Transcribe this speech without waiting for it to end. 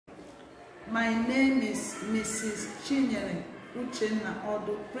My name is Mrs. Chinyere Uchenna,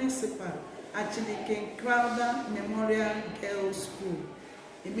 Ordu, Principal, ArchDeacon Crowther Memorial Girls School,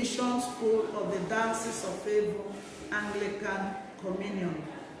 a mission school of the Diocese of Ordu Anglican Communion,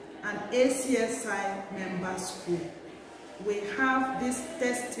 an ACSI member school. We have this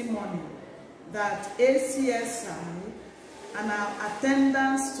testimony that ACSI and our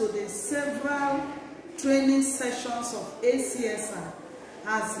attendance to the several training sessions of ACSI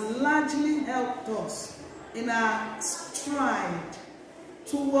has largely helped us in our stride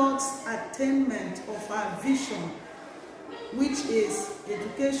towards attainment of our vision, which is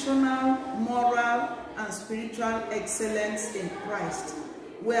educational, moral, and spiritual excellence in Christ.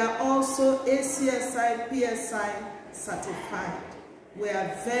 We are also ACSI, PSI certified. We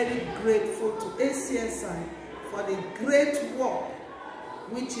are very grateful to ACSI for the great work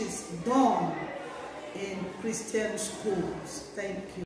which is done in Christian schools. Thank you.